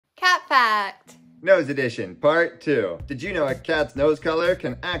fact. Nose edition, part 2. Did you know a cat's nose color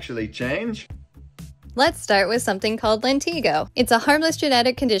can actually change? Let's start with something called lentigo. It's a harmless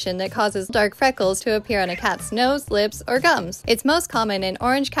genetic condition that causes dark freckles to appear on a cat's nose, lips, or gums. It's most common in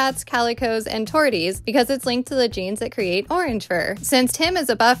orange cats, calicos, and torties because it's linked to the genes that create orange fur. Since Tim is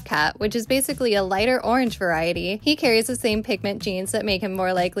a buff cat, which is basically a lighter orange variety, he carries the same pigment genes that make him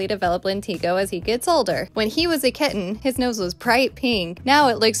more likely to develop lentigo as he gets older. When he was a kitten, his nose was bright pink. Now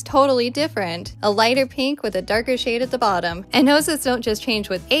it looks totally different, a lighter pink with a darker shade at the bottom. And noses don't just change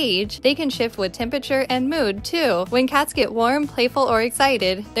with age, they can shift with temperature and mood too. When cats get warm, playful, or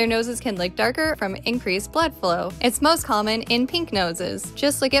excited, their noses can look darker from increased blood flow. It's most common in pink noses.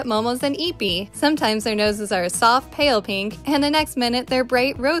 Just look at Momo's and Eepy. Sometimes their noses are a soft, pale pink, and the next minute they're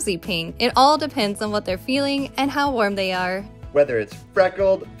bright, rosy pink. It all depends on what they're feeling and how warm they are. Whether it's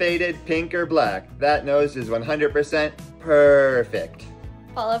freckled, faded, pink, or black, that nose is 100% perfect.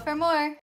 Follow for more.